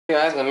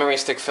Guys, my memory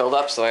stick filled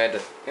up, so I had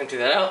to empty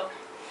that out.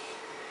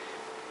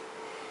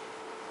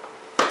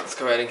 Let's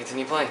go ahead and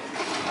continue playing.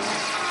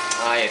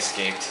 I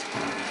escaped.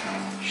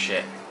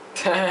 Shit.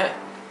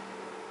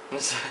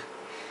 There's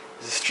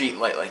a street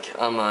light like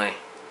on my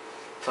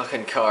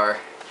fucking car.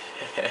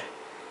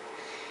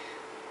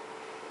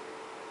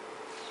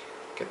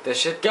 Get this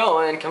shit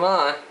going, come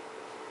on.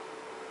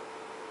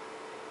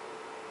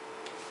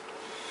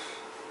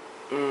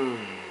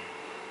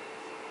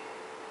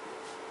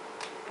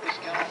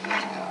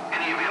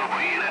 Any available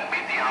unit,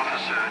 meet the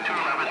officer.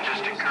 211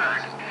 just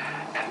occurred.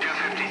 At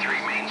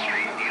 253 Main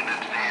Street, unit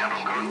to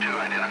handle code 2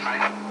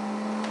 identified.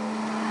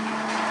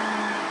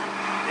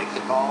 Take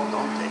the call,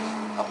 don't take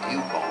it. Up to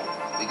you, Paul.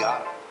 We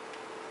got him.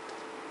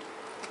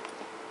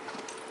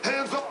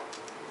 Hands up!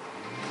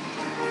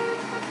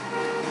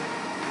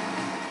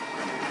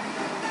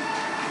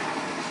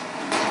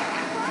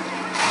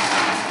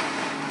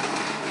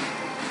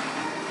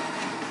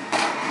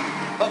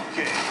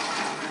 Okay.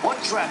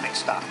 One traffic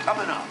stop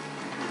coming up.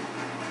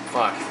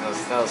 Fuck,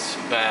 that was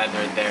bad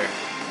right there.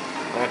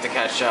 I have to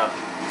catch up.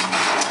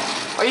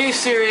 Are you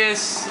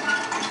serious?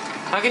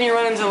 How can you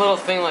run into a little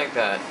thing like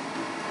that?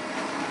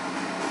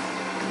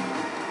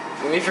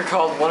 Maybe if you're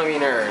called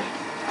Wanabenerd,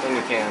 then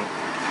you can.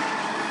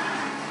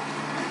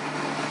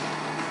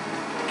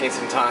 Gain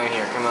some time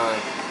here, come on.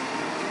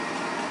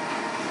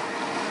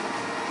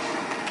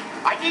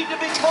 I need to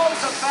be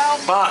closer, pal.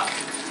 Fuck!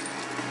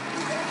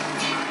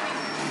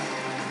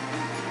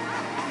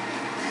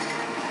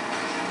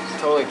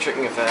 Totally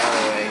tricking if that out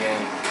of the way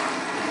again.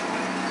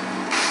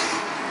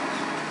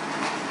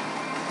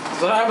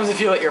 So what happens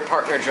if you let your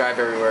partner drive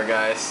everywhere,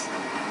 guys?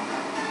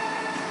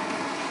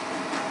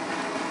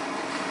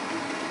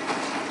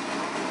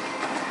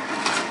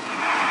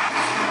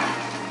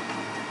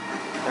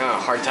 I have a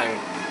hard time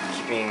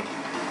keeping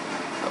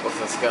up with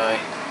this guy.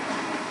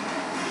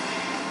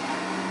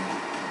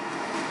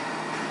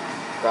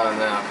 Got him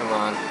now, come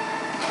on.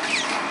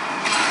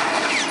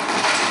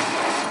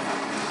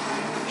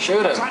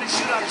 Shoot him. Trying to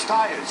shoot out his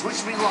tires.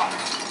 Wish me luck.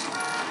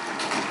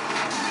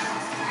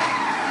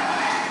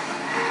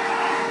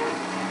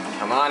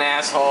 Come on,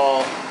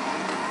 asshole.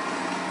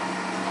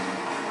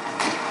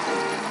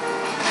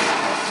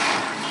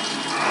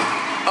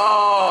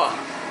 Oh!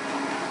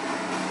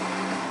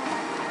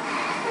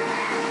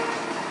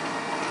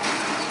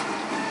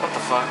 What the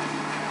fuck?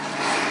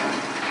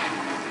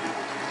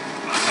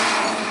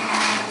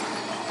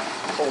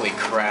 Holy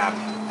crap.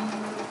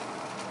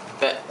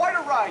 That. Quite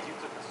a ride you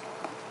took us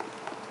on.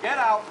 Get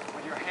out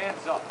with your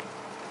hands up.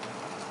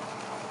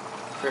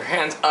 Your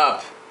hands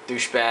up,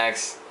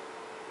 douchebags.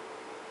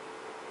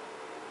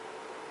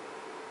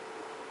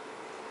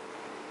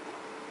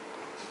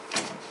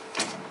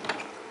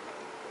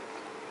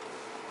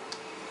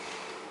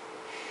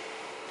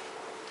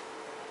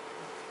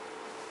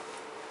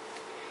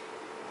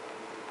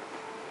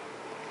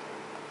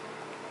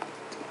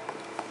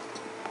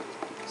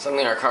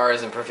 Suddenly our car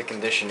is in perfect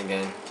condition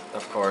again,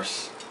 of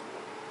course.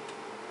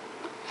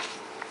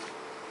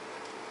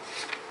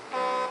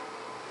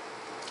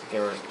 Okay,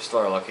 we're still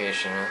our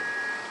location, huh?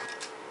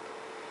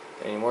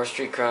 Any more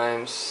street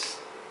crimes?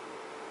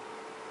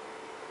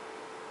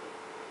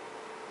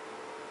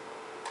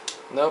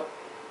 Nope.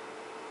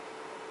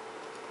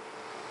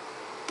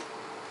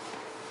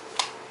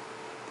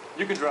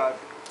 You can drive.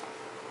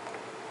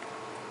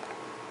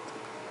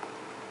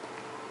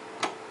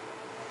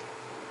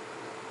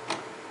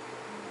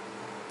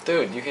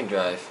 Dude, you can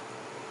drive.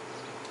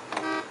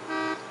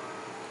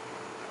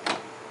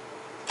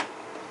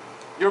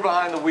 You're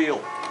behind the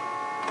wheel.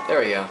 There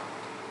we go.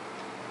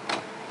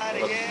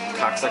 Well, the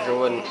cocksucker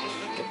wouldn't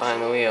get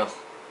behind the wheel.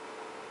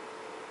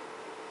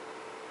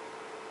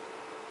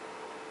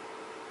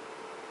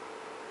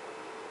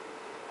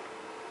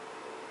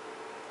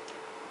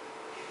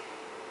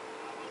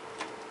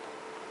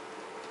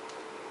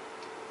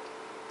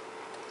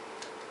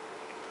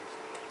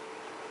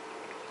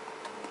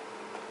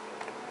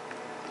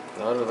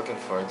 Now what are we looking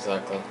for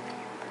exactly?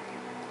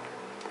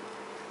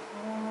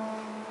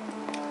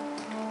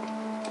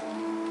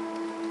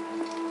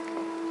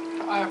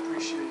 I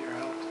appreciate your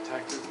help,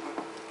 Detective, but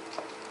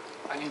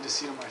I need to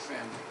see my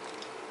family.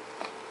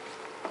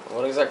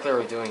 What exactly are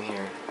we doing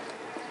here?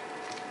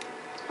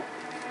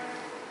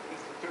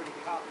 He's the dirty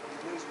cop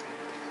from the newspaper.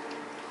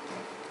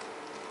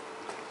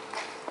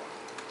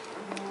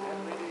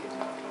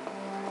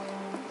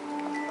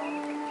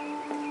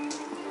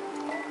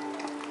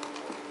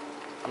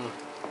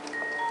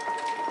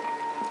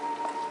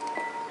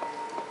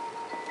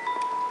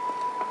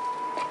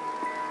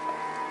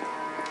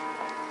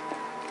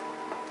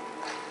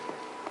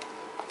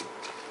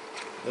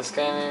 This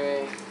guy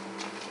maybe?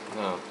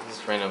 No, this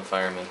is random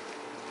fireman.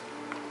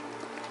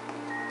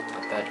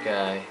 Not that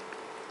guy.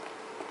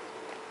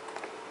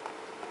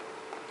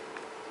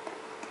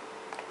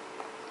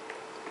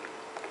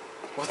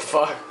 What the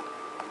fuck?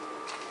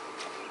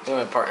 I think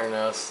my partner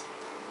knows.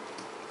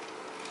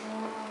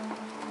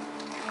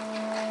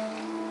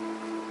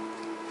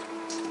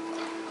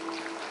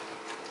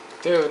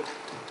 Dude.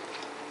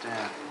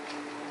 Yeah.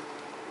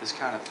 This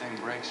kind of thing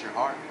breaks your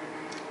heart.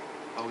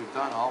 But we've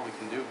done all we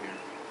can do here.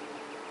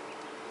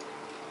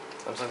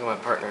 I'm talking to my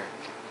partner.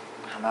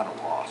 I'm at a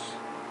loss.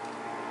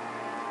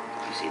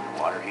 You seen the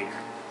water heater?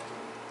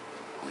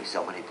 Only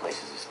so many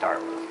places to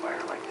start with a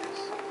fire like this.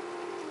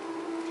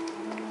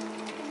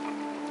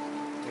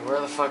 Where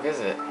the fuck is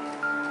it?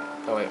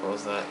 Oh wait, what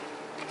was that?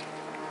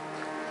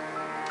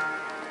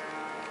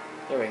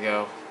 There we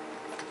go.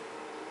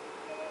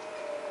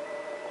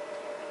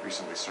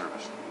 Recently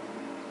serviced.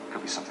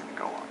 Could be something to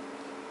go on.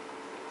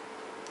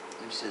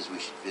 Who says we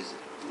should visit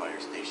Fire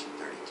Station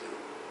 32?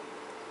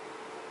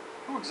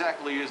 Who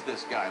exactly is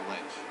this guy,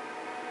 Lynch?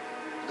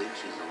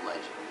 Lynch is a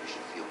legend. You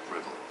should feel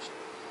privileged.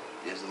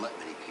 He doesn't let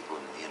many people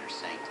into the inner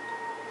sanctum.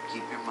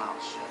 Keep your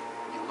mouth shut.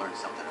 You'll learn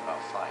something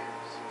about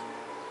fires.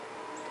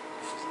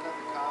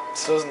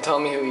 Still doesn't tell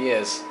me who he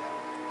is.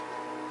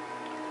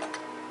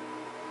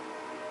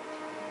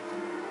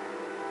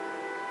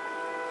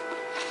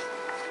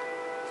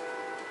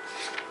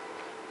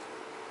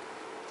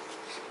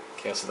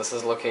 Okay, so this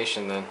is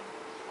location then.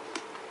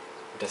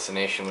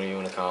 Destination, what do you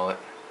want to call it?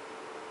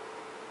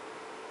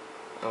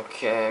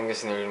 Okay, I'm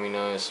guessing they're gonna be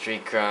known as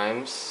street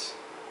crimes.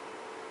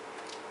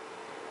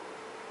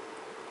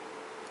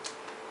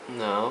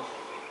 No.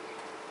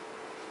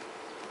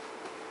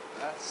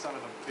 That son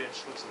of a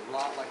bitch looks a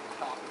lot like the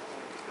cop that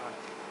pointed his gun at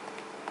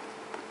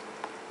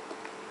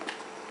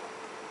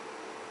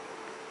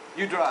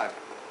me. You drive.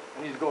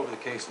 I need to go over the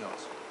case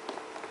notes.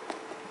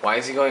 Why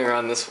is he going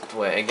around this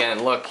way?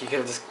 Again, look, he could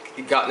have just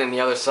gotten in the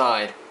other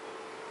side.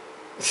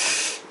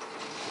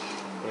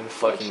 What a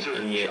fucking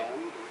idiot.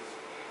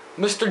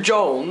 Mr.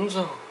 Jones!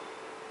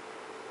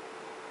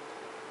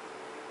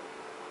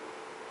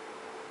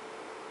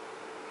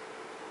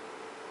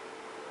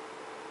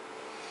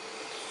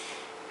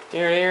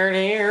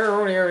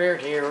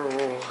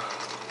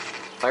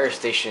 Fire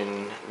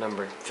station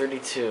number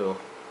 32.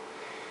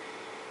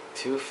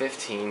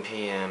 2:15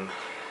 p.m.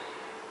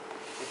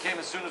 We came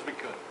as soon as we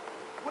could.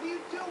 What are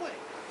you doing?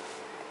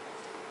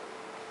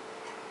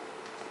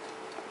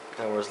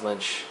 Now where's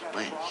Lynch?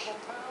 Lynch.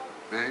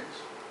 Biggs?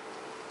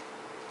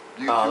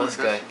 You Oh, two this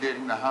guy.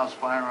 investigating the house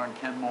fire on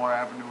Kenmore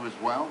Avenue as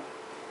well?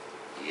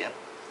 Yep.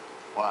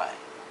 Why?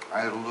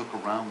 I had a look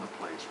around the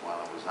place while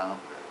I was out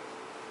there.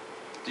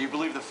 Do you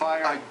believe the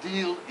fire? I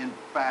deal in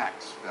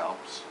facts,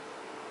 Phelps.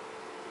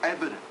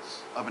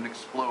 Evidence of an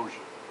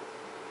explosion.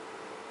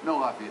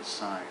 No obvious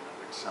sign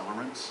of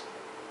accelerants.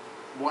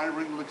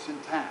 Wiring looks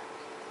intact.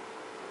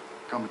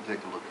 Come and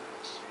take a look at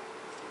this.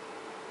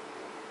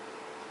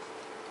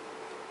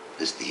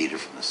 This the heater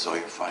from the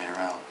Sawyer fire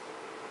out?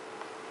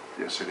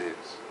 Yes, it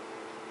is.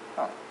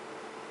 Oh,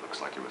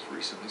 looks like it was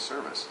recently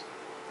serviced.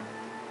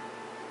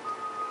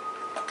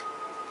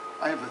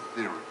 I have a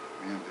theory,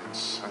 and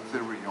it's a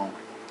theory only.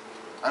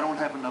 I don't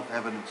have enough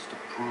evidence to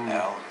prove...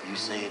 Al, if you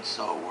say it's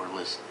so, we're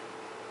listening.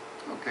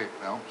 Okay,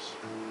 Phelps,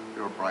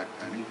 you're a bright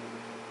penny.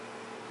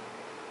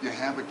 You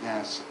have a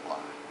gas supply.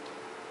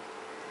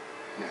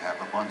 You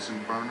have a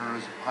Bunsen burner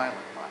as a pilot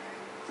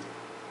light.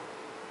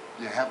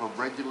 You have a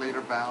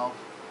regulator valve,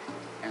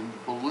 and the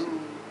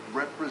balloon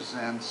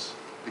represents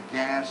the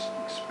gas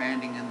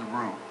expanding in the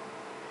room.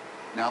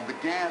 Now, the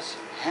gas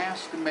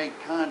has to make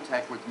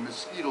contact with the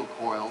mosquito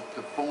coil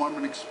to form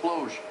an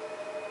explosion.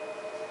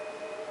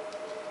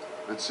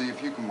 Let's see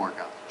if you can work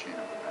out the chain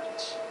of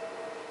events.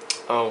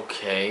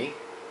 Okay.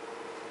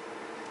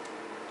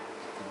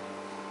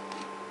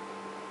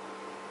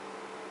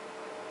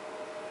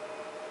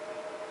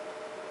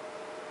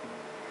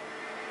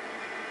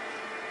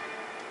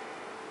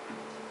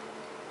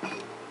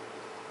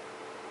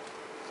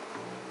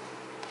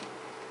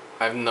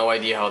 I have no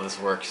idea how this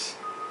works.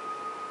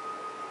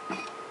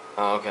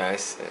 Oh, okay, I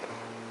see.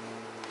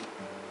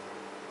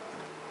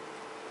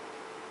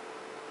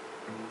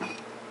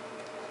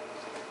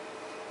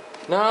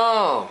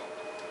 No!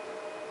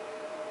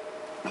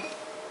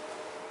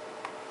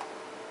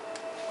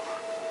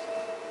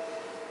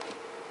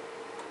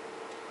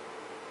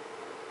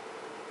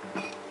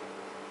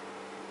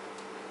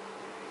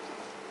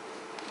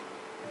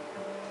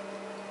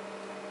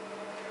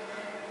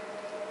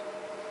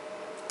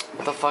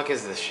 What the fuck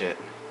is this shit?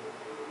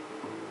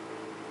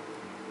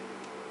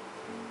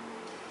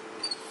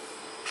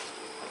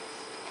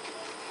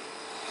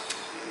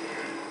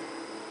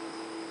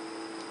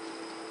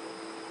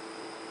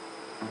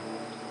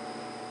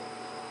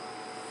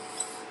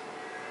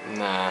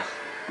 Nah.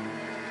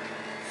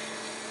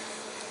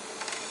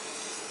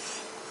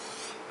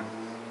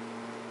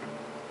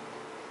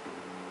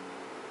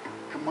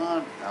 Come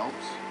on, Phelps.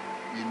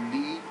 You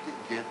need to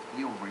get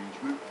the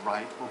arrangement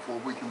right before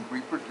we can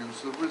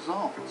reproduce the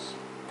results.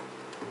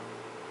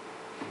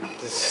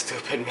 This is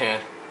stupid,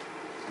 man.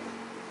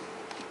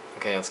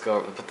 Okay, let's go.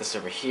 We'll put this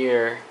over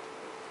here.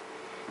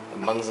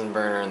 The Bunsen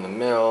burner in the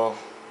middle.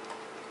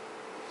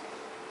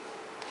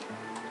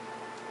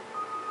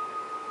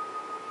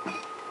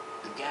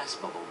 The gas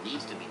bubble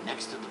needs to be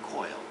next to the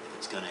coil if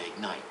it's going to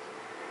ignite.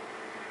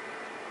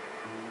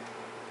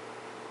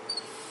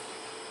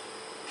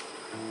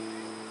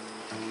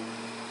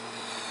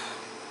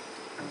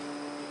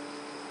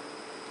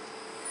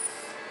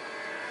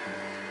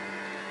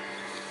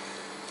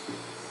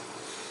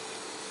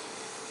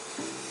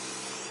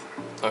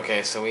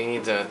 Okay, so we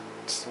need to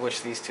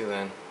switch these two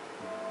then.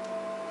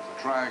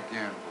 Try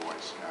again, Boy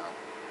Scout.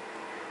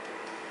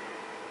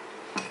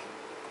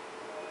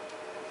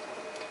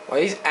 Why are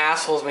these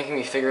assholes making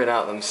me figure it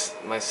out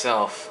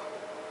myself?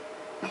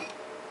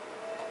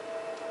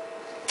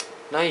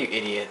 No, you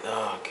idiot.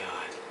 Oh,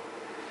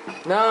 God.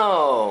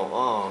 No!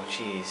 Oh,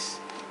 jeez.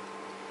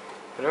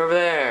 Put it over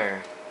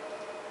there.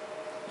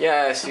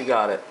 Yes, you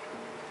got it.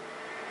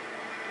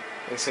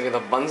 Let's look at the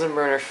Bunsen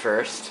burner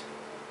first.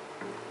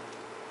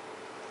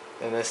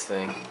 Then this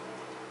thing.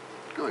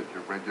 Good,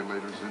 your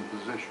regulator's in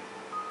position.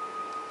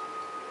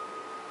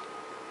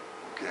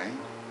 Okay,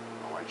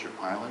 all right, your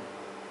pilot,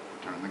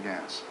 turn the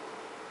gas.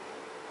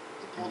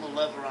 You pull the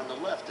lever on the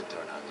left to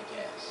turn on the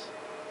gas.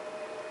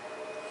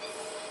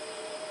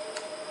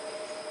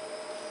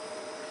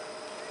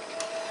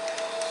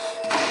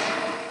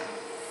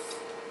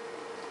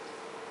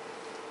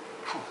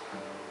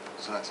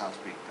 So that's how it's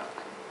being done.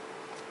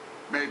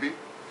 Maybe.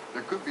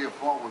 There could be a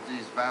fault with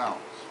these valves.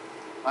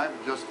 I've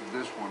adjusted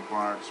this one for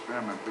our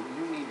experiment, but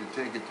you need to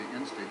take it to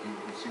Instaheat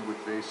and see what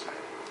they say.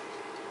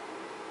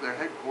 Their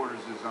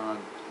headquarters is on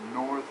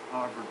North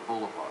Harvard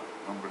Boulevard,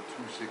 number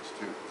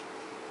 262.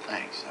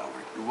 Thanks,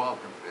 Howard. You're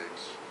welcome,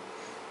 Biggs.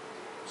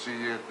 See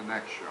you at the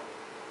next show.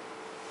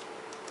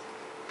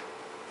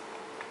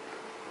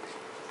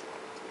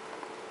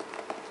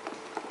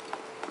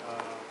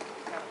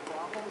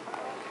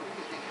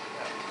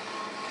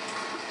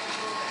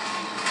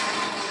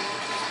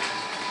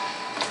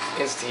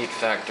 Instaheat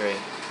factory.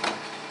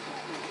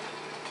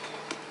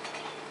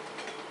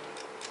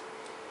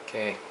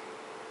 Okay.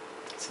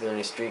 So there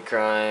any street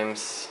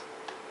crimes?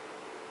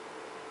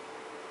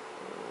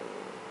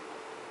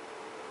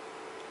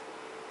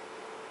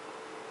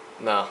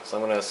 No, so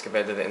I'm gonna skip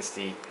ahead to the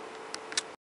Instaheat.